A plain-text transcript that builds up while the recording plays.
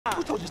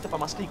Who told you to step on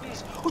my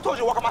sneakers? Who told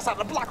you to walk on my side of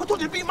the block? Who told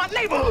you to be in my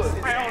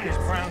neighborhood? I own this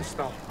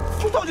brownstone.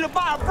 Who told you to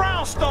buy a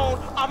brownstone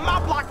on my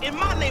block, in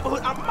my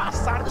neighborhood, on my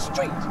side of the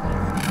street?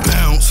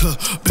 Bounce,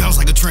 bounce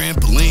like a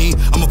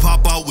trampoline. I'ma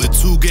pop out with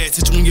 2 gas,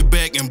 hit you on your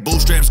back, and both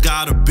straps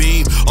got a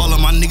beam. All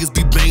of my niggas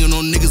be banging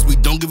on niggas. We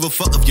don't give a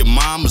fuck if your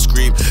mama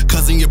scream.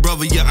 Cousin, your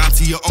brother, your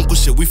auntie, your uncle,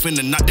 shit. We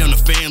finna knock down the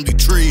family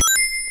tree.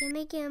 Can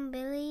make him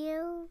Billy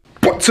you?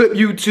 What's up,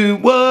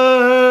 YouTube?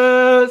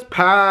 What's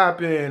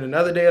poppin'?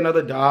 Another day,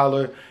 another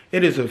dollar.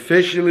 It is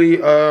officially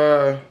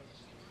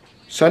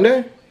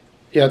Sunday?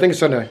 Yeah, I think it's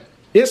Sunday.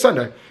 It's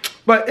Sunday.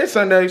 But it's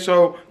Sunday,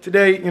 so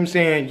today, you know what I'm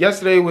saying,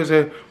 yesterday was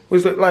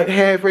like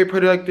halfway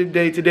productive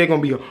day. Today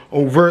gonna be an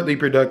overtly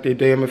productive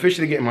day. I'm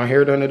officially getting my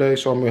hair done today,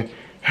 so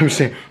I'm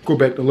saying go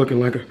back to looking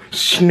like a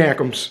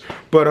snackums.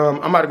 But I'm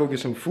about to go get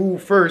some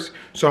food first,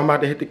 so I'm about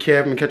to hit the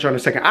cab and catch you in a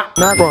second.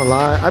 Not gonna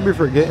lie, I be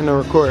forgetting to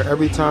record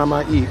every time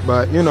I eat,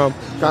 but you know,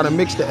 gotta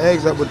mix the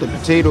eggs up with the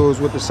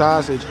potatoes, with the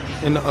sausage,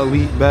 and the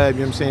elite bev.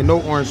 You know what I'm saying?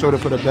 No orange soda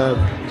for the bev.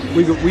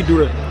 We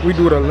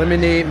do the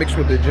lemonade mixed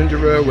with the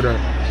ginger ale with a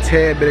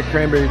tad bit of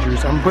cranberry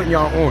juice. I'm putting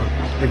y'all on.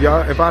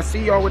 If I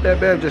see y'all with that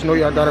bev, just know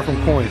y'all got it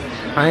from Coin.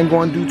 I ain't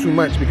gonna do too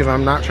much because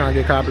I'm not trying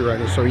to get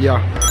copyrighted. So yeah.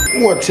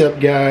 What's up,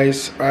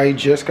 guys? I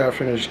just got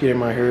finished getting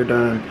my hair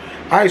done.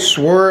 I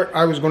swore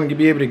I was going to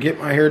be able to get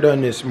my hair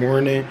done this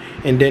morning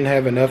and didn't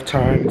have enough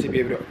time to be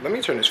able to. Let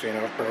me turn this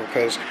fan off, bro,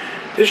 because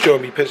this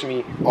joint be pissing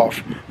me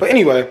off. But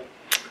anyway,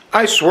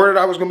 I swore that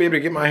I was going to be able to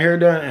get my hair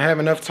done and have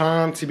enough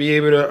time to be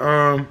able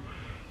to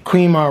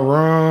clean my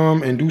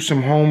room and do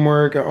some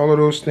homework and all of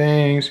those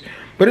things.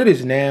 But it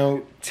is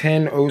now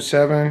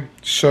 10:07,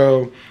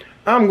 so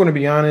I'm going to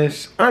be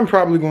honest. I'm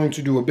probably going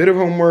to do a bit of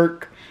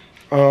homework.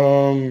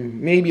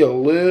 Maybe a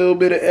little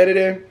bit of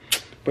editing,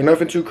 but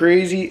nothing too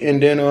crazy.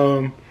 And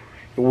then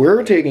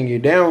we're taking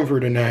it down for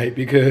tonight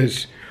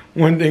because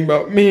one thing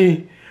about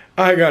me,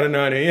 I got a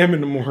 9 a.m. in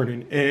the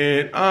morning,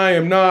 and I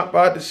am not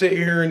about to sit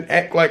here and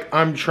act like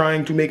I'm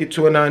trying to make it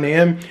to a 9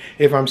 a.m.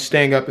 if I'm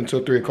staying up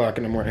until 3 o'clock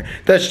in the morning.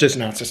 That's just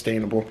not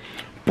sustainable.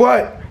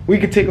 But we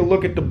could take a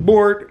look at the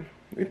board. You know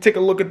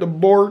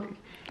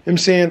what I'm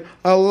saying?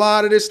 A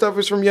lot of this stuff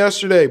is from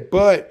yesterday,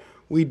 but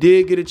we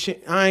did get a chance.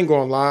 I ain't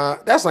gonna lie.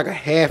 That's like a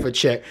half a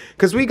check.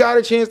 Because we got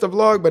a chance to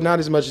vlog, but not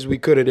as much as we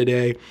could have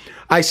today.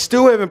 I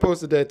still haven't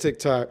posted that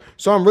TikTok.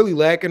 So I'm really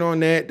lacking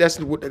on that. That's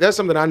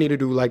something I need to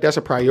do. Like, that's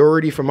a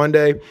priority for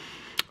Monday.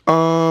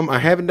 I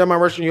haven't done my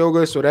Russian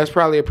yoga, so that's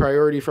probably a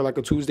priority for like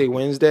a Tuesday,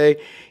 Wednesday.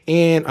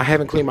 And I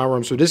haven't cleaned my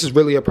room. So this is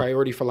really a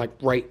priority for like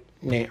right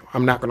now.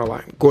 I'm not gonna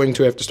lie. I'm going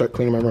to have to start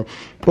cleaning my room.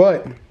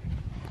 But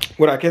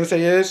what I can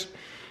say is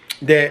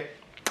that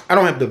I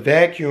don't have the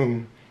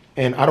vacuum.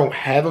 And I don't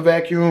have a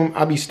vacuum.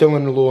 I be still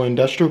in the little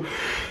industrial.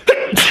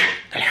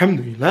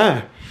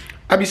 Alhamdulillah.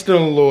 I be still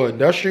in a little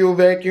industrial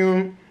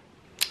vacuum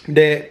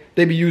that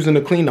they be using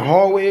to clean the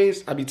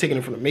hallways. I be taking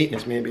it from the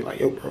maintenance man. Be like,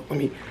 yo, bro, let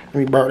me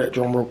borrow that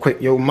drum real quick.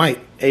 Yo, Mike.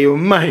 Hey, yo,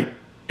 Mike.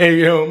 Hey,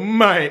 yo,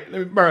 Mike. Let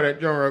me borrow that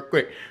drum real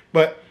quick.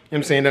 But you know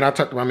what I'm saying? Then I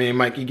talk to my man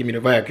Mike, he give me the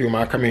vacuum.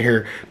 I come in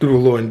here, do a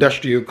little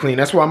industrial clean.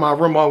 That's why my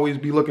room always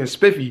be looking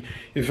spiffy,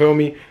 you feel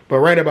me? But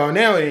right about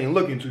now, it ain't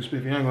looking too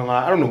spiffy, I ain't gonna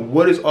lie. I don't know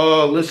what is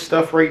all this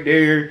stuff right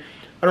there.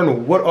 I don't know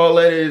what all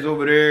that is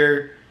over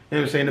there. You know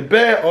what I'm saying? The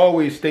bed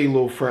always stay a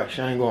little fresh,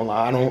 I ain't gonna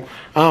lie. I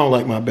don't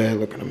like my bed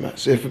looking a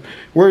mess. If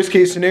worst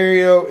case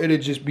scenario,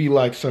 it'd just be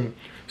like some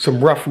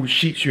ruffled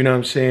sheets, you know what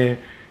I'm saying?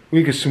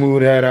 We could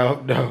smooth that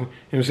out though, you know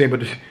what I'm saying? But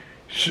the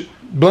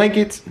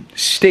blankets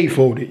stay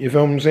folded, you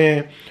feel what I'm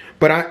saying?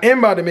 But I am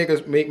about to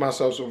make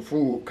myself some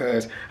food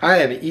because I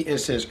haven't eaten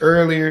since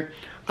earlier.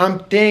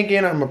 I'm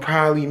thinking I'm gonna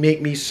probably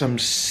make me some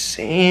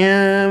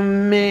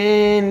salmon,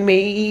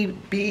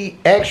 maybe.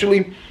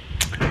 Actually,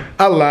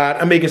 I lied.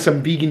 I'm making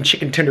some vegan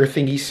chicken tender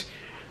thingies.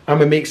 I'm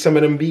gonna make some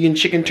of them vegan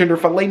chicken tender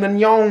filet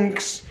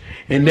mignons,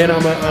 and then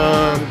I'm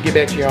gonna get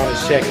back to y'all in a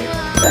second.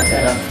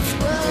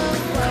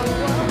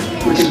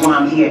 Which is why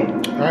I'm here.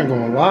 I ain't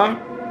gonna lie.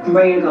 I'm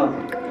ready to go.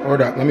 Hold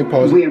up, let me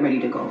pause. We're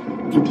ready to go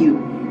with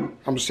you.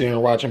 I'm sitting here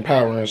watching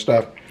Power and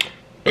stuff.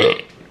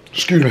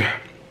 Excuse me.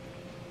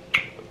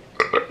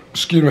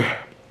 Excuse me.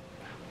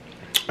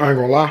 I ain't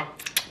gonna lie.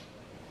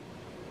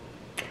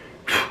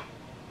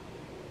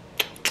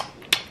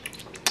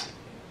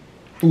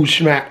 Food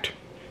smacked.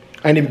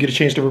 I didn't even get a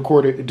chance to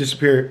record it. It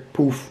disappeared.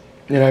 Poof.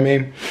 You know what I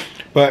mean?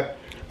 But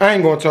I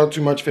ain't gonna talk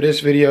too much for this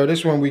video.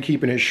 This one we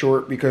keeping it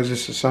short because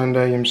it's a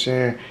Sunday, you know what I'm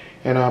saying?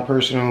 And I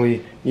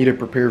personally need to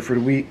prepare for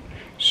the week.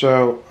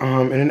 So,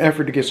 in an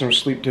effort to get some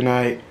sleep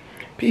tonight,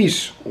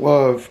 peace,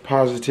 love,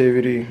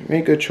 positivity,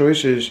 make good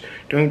choices,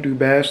 don't do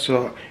bad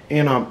stuff,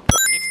 and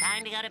It's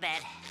time to go to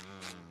bed.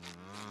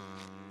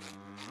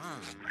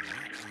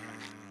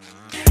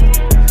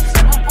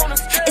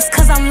 It's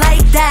cause I'm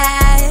like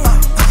that.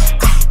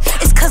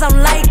 It's cause I'm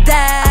like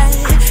that.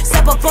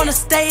 Step up on the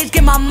stage,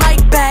 get my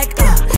mic back.